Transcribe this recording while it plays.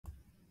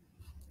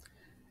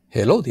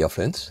Hello, dear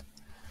friends.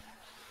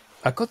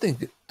 According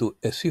to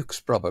a Sioux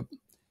proverb,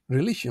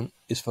 religion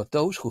is for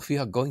those who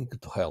fear going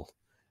to hell,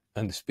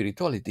 and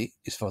spirituality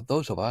is for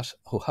those of us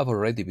who have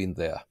already been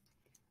there.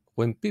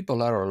 When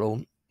people are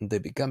alone, they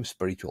become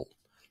spiritual,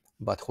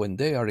 but when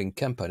they are in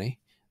company,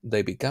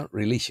 they become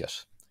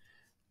religious.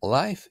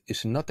 Life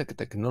is not a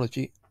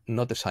technology,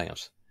 not a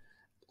science.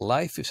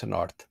 Life is an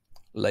art,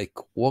 like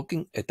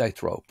walking a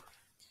tightrope.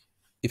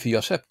 If you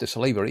accept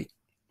slavery,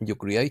 you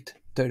create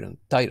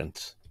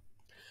tyrants.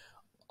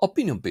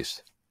 Opinion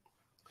piece.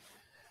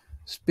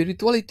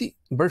 Spirituality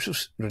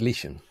versus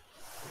religion.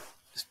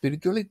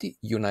 Spirituality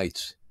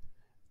unites,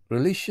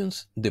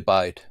 religions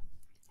divide.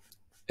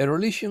 A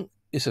religion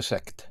is a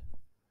sect.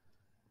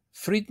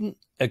 Freedom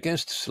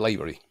against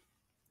slavery.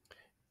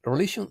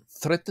 Religion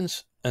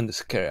threatens and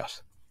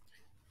scares.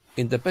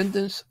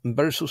 Independence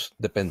versus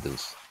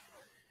dependence.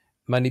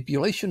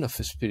 Manipulation of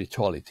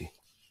spirituality.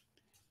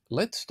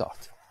 Let's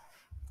start.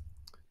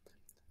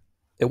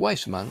 A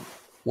wise man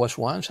was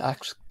once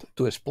asked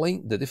to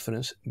explain the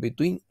difference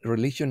between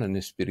religion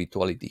and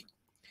spirituality.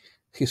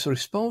 His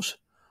response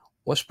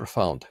was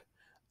profound.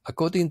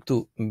 According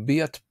to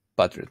Beat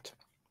Patriot,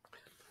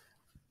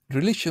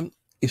 religion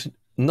is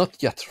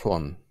not yet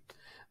one.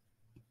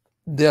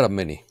 There are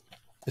many.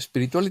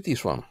 Spirituality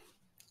is one.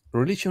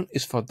 Religion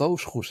is for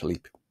those who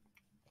sleep.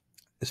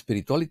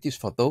 Spirituality is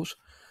for those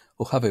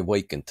who have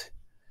awakened.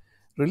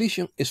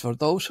 Religion is for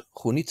those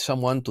who need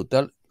someone to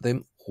tell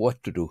them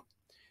what to do.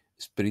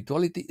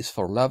 Spirituality is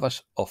for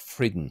lovers of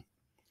freedom.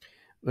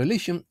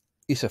 Religion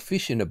is a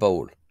fish in a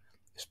bowl.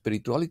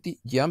 Spirituality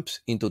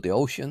jumps into the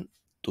ocean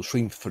to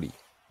swim free.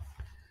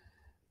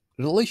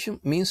 Religion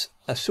means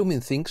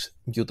assuming things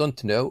you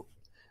don't know,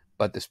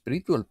 but the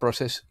spiritual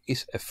process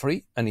is a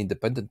free and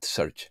independent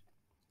search.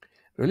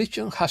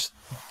 Religion has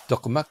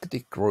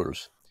dogmatic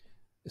rules.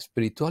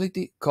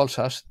 Spirituality calls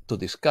us to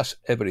discuss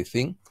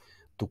everything,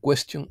 to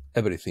question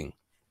everything.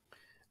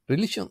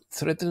 Religion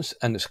threatens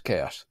and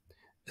scares.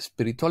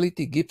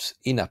 Spirituality gives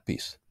inner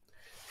peace.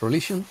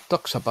 Religion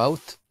talks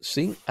about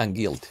sin and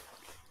guilt.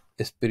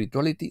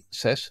 Spirituality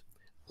says,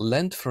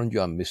 learn from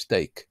your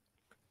mistake.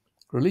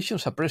 Religion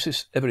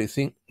suppresses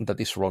everything that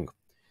is wrong.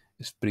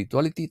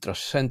 Spirituality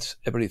transcends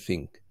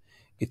everything.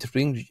 It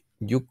brings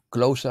you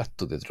closer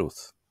to the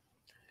truth.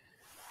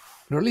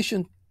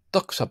 Religion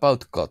talks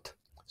about God.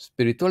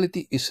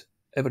 Spirituality is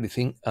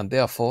everything and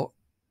therefore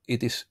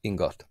it is in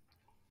God.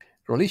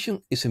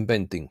 Religion is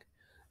inventing.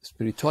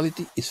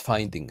 Spirituality is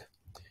finding.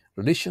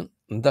 Religion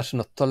does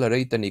not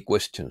tolerate any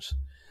questions.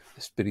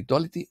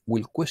 Spirituality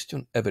will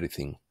question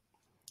everything.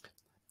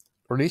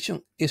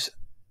 Religion is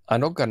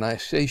an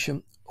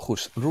organization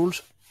whose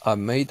rules are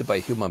made by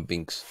human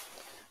beings.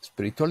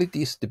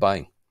 Spirituality is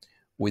divine,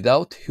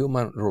 without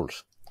human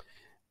rules.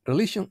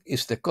 Religion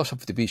is the cause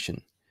of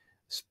division.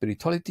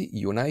 Spirituality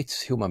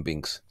unites human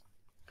beings.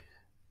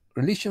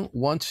 Religion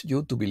wants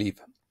you to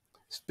believe.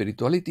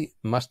 Spirituality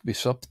must be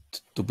sought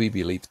to be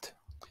believed.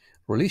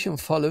 Religion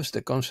follows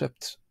the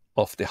concepts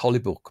of the Holy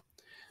Book.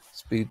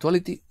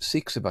 Spirituality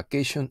seeks a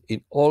vacation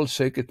in all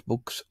sacred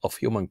books of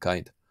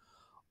humankind,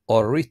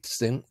 or reads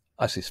them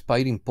as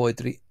inspiring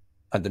poetry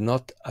and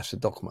not as a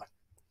dogma.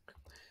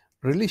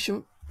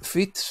 Religion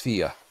feeds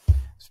fear.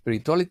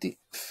 Spirituality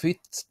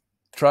feeds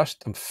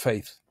trust and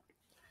faith.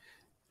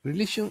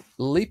 Religion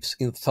lives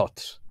in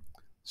thoughts.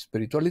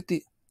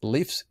 Spirituality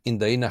lives in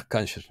the inner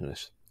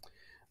consciousness.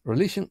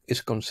 Religion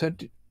is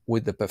concerned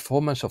with the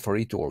performance of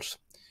rituals.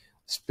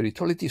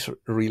 Spirituality is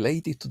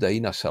related to the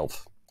inner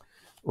self.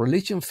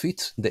 Religion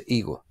feeds the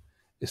ego.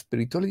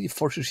 Spirituality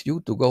forces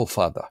you to go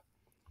further.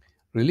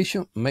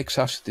 Religion makes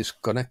us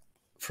disconnect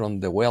from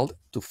the world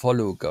to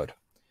follow God.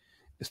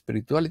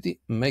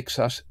 Spirituality makes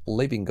us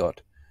live in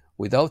God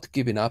without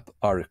giving up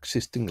our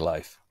existing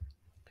life.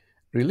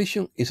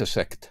 Religion is a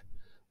sect.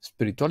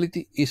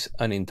 Spirituality is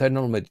an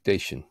internal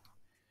meditation.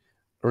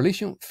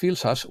 Religion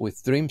fills us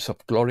with dreams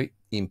of glory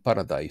in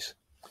paradise.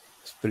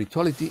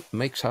 Spirituality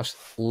makes us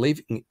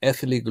live in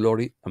earthly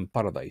glory and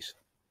paradise.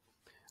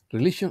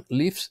 Religion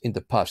lives in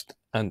the past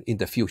and in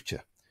the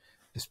future.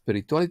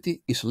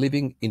 Spirituality is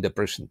living in the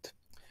present.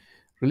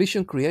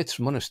 Religion creates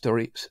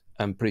monasteries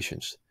and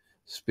prisons.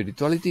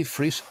 Spirituality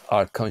frees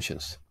our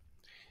conscience.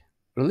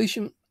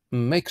 Religion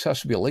makes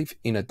us believe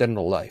in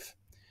eternal life.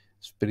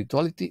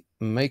 Spirituality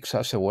makes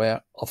us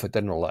aware of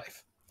eternal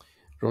life.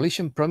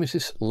 Religion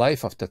promises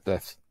life after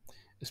death.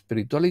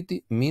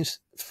 Spirituality means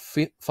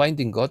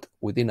finding God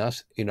within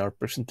us in our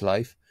present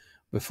life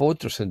before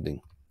transcending.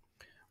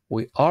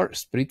 We are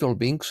spiritual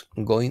beings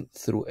going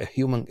through a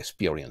human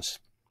experience.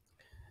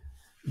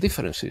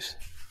 Differences.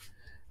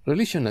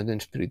 Religion and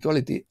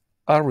spirituality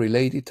are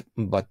related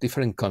but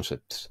different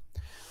concepts.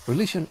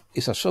 Religion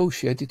is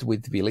associated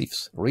with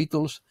beliefs,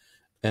 rituals,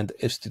 and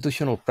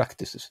institutional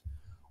practices,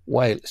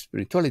 while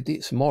spirituality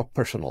is more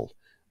personal,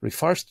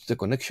 refers to the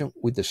connection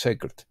with the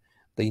sacred,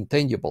 the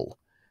intangible,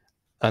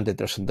 and the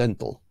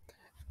transcendental,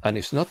 and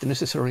is not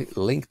necessarily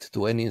linked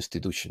to any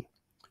institution.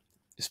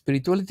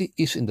 Spirituality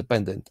is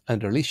independent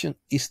and religion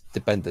is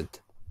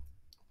dependent.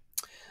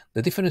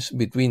 The difference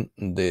between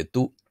the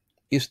two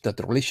is that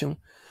religion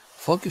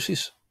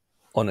focuses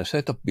on a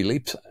set of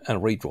beliefs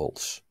and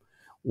rituals,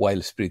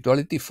 while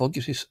spirituality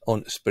focuses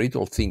on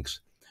spiritual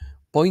things,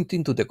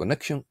 pointing to the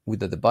connection with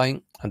the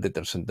divine and the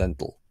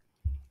transcendental.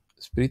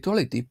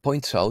 Spirituality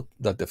points out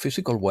that the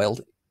physical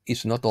world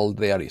is not all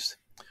there is,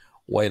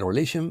 while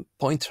religion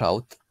points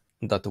out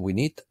that we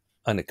need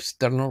an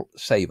external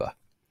savior.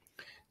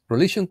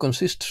 Religion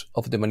consists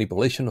of the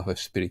manipulation of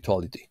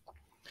spirituality.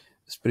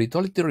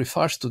 Spirituality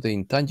refers to the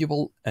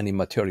intangible and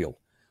immaterial,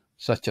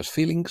 such as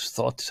feelings,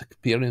 thoughts,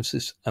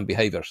 experiences, and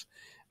behaviors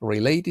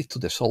related to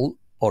the soul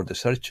or the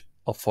search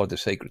for the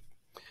sacred.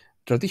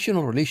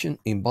 Traditional religion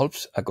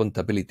involves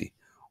accountability,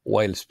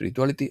 while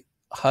spirituality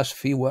has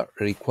fewer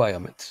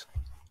requirements.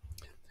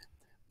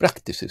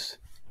 Practices.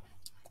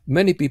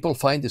 Many people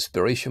find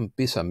inspiration,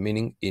 peace, and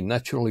meaning in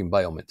natural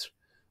environments,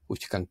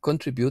 which can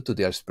contribute to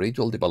their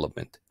spiritual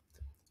development.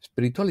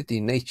 Spirituality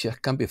in nature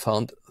can be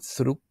found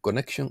through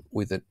connection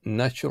with the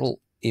natural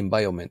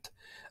environment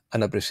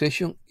and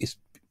appreciating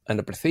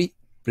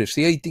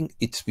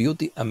its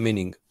beauty and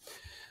meaning.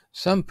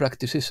 Some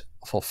practices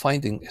for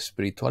finding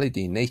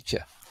spirituality in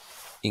nature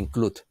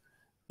include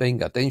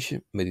paying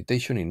attention,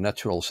 meditation in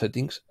natural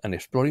settings, and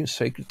exploring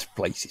sacred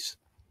places.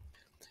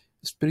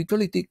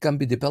 Spirituality can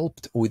be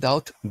developed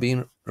without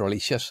being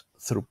religious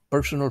through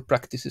personal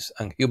practices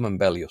and human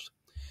values.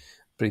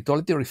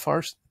 Spirituality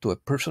refers to a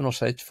personal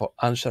search for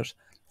answers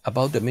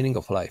about the meaning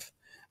of life,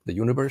 the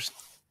universe,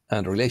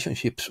 and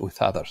relationships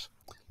with others,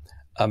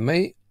 and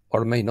may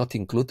or may not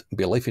include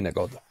belief in a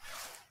God.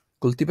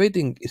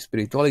 Cultivating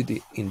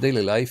spirituality in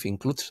daily life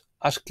includes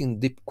asking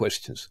deep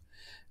questions,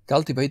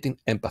 cultivating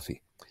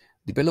empathy,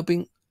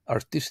 developing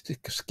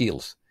artistic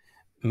skills,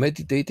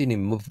 meditating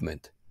in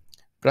movement,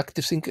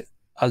 practicing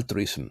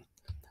altruism,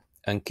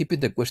 and keeping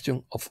the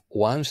question of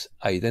one's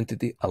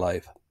identity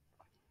alive.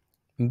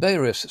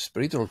 Various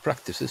spiritual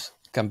practices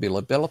can be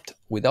developed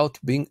without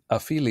being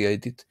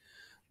affiliated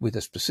with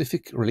a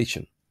specific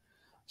religion.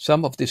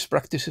 Some of these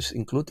practices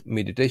include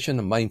meditation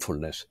and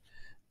mindfulness,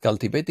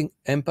 cultivating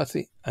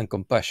empathy and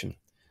compassion,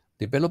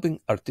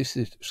 developing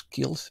artistic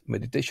skills,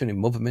 meditation in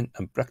movement,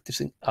 and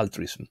practicing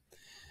altruism.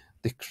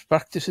 These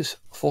practices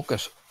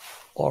focus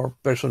on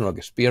personal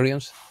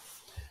experience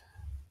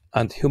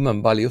and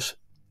human values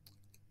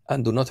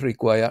and do not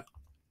require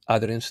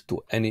adherence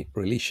to any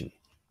religion.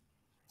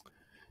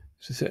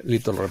 This is a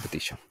little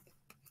repetition.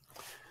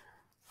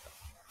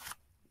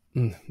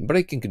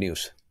 Breaking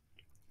news.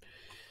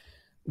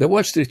 The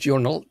Wall Street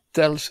Journal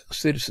tells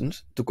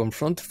citizens to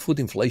confront food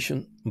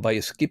inflation by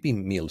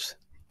skipping meals.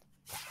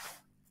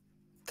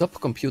 Top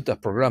computer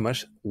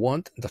programmers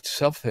want that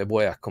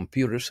self-aware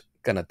computers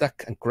can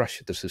attack and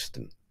crash the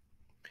system.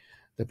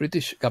 The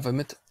British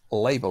government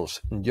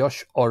labels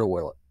George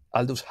Orwell,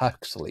 Aldous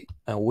Huxley,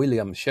 and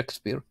William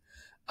Shakespeare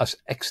as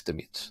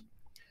extremists.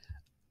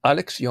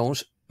 Alex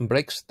Jones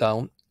breaks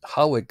down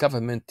how a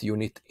government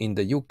unit in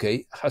the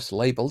UK has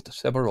labelled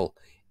several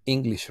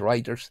English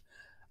writers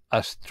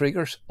as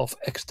triggers of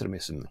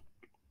extremism.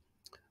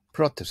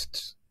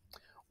 Protests.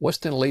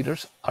 Western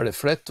leaders are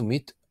afraid to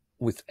meet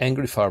with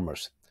angry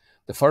farmers.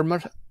 The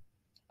farmers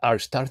are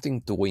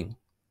starting to win.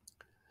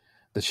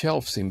 The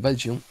shelves in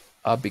Belgium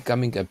are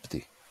becoming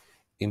empty.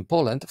 In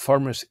Poland,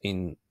 farmers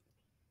in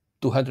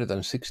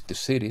 260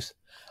 cities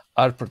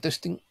are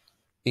protesting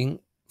in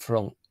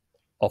front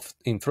of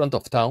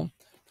town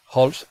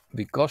halls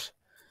because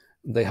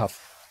they have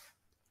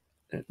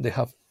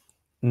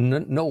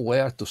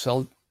nowhere to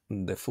sell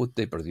the food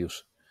they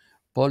produce.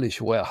 Polish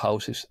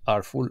warehouses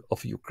are full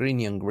of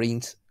Ukrainian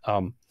grains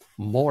and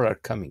more are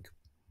coming.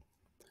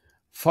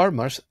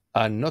 Farmers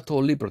are not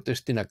only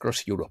protesting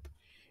across Europe,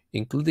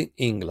 including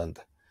England,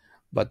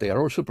 but they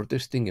are also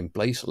protesting in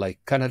places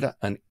like Canada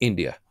and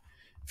India.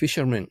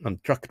 Fishermen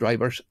and truck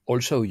drivers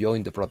also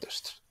join the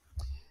protests.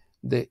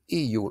 The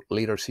EU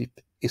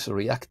leadership is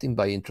reacting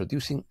by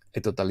introducing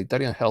a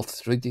totalitarian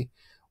health treaty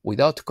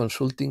without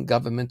consulting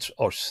governments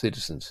or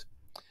citizens.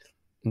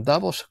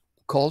 Davos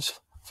calls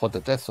for the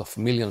death of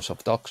millions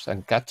of dogs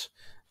and cats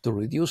to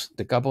reduce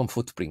the carbon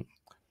footprint.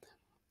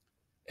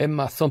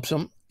 Emma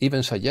Thompson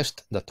even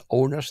suggests that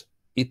owners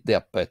eat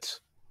their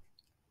pets.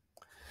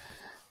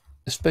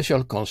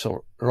 Special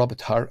Counsel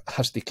Robert Hart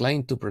has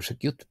declined to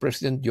prosecute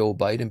President Joe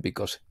Biden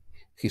because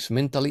he's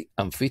mentally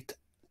unfit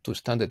to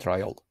stand a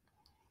trial.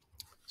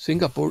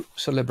 Singapore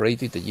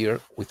celebrated the year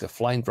with a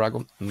flying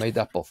dragon made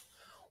up of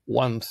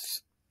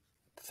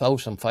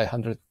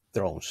 1,500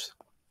 drones.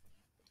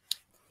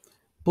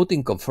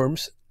 Putin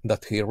confirms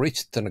that he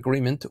reached an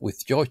agreement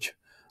with George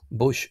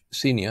Bush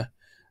Sr.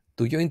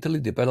 to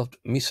jointly develop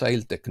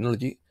missile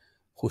technology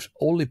whose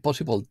only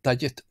possible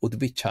target would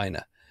be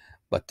China,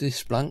 but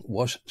this plan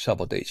was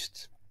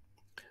sabotaged.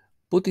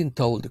 Putin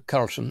told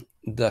Carlson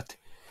that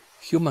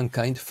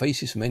humankind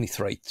faces many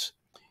threats.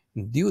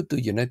 Due to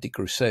genetic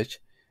research,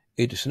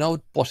 it is now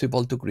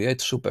possible to create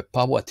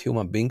superpowered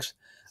human beings,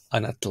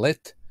 an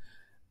athlete,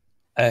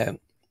 a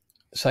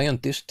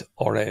scientist,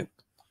 or a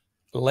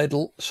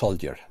lethal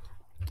soldier.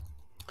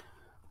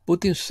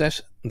 Putin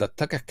says that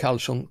Tucker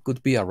Carlson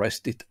could be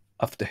arrested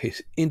after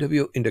his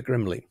interview in the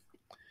Kremlin.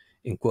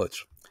 In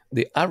quotes.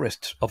 The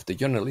arrests of the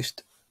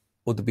journalist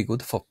would be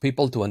good for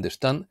people to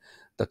understand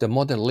that a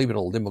modern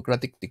liberal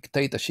democratic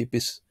dictatorship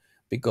is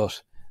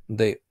because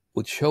they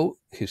would show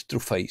his true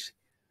face,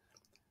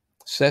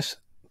 says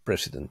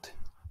President.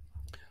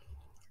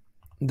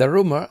 The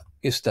rumor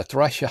is that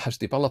Russia has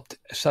developed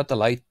a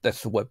satellite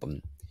death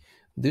weapon.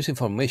 This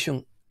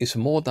information is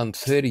more than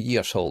 30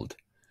 years old.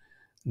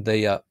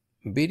 They are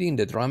beating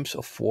the drums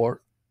of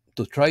war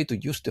to try to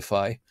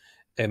justify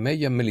a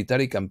major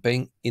military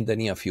campaign in the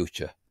near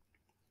future.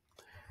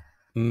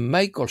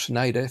 Michael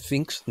Snyder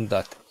thinks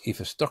that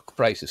if stock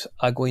prices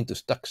are going to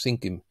start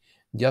sinking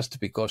just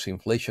because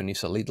inflation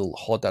is a little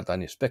hotter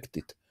than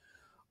expected,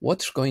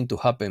 what's going to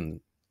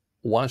happen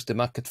once the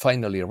market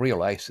finally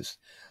realizes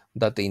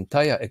that the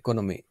entire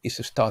economy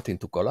is starting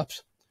to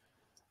collapse?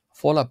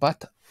 Fall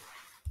apart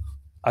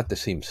at the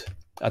seams.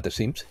 At the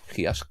seams,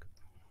 he asked.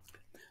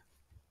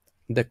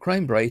 The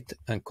crime rate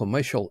and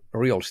commercial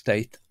real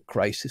estate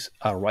crisis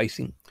are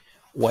rising,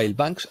 while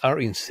banks are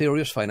in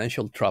serious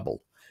financial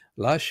trouble.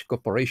 Large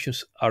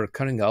corporations are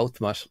carrying out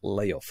mass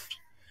layoffs,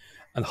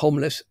 and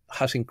homelessness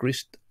has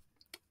increased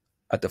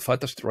at the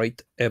fastest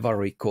rate ever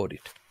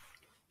recorded.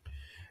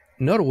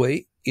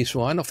 Norway is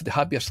one of the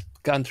happiest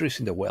countries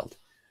in the world.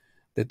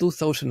 The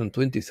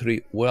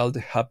 2023 World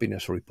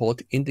Happiness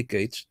Report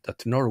indicates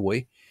that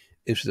Norway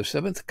is the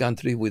seventh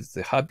country with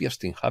the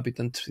happiest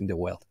inhabitants in the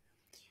world.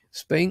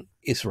 Spain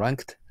is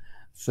ranked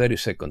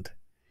 32nd.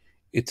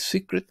 Its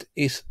secret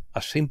is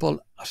as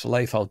simple as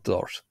life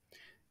outdoors.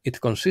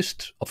 It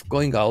consists of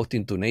going out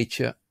into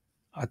nature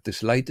at the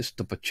slightest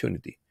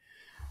opportunity,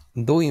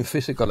 doing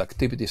physical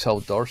activities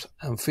outdoors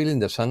and feeling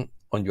the sun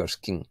on your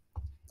skin.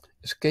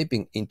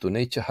 Escaping into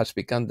nature has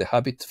become the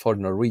habit for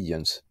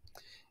Norwegians.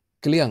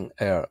 Clean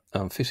air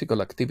and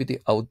physical activity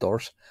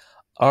outdoors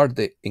are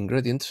the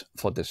ingredients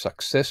for the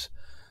success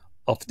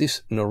of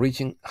this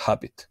Norwegian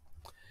habit.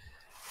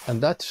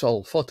 And that's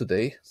all for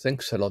today.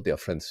 Thanks a lot, dear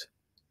friends.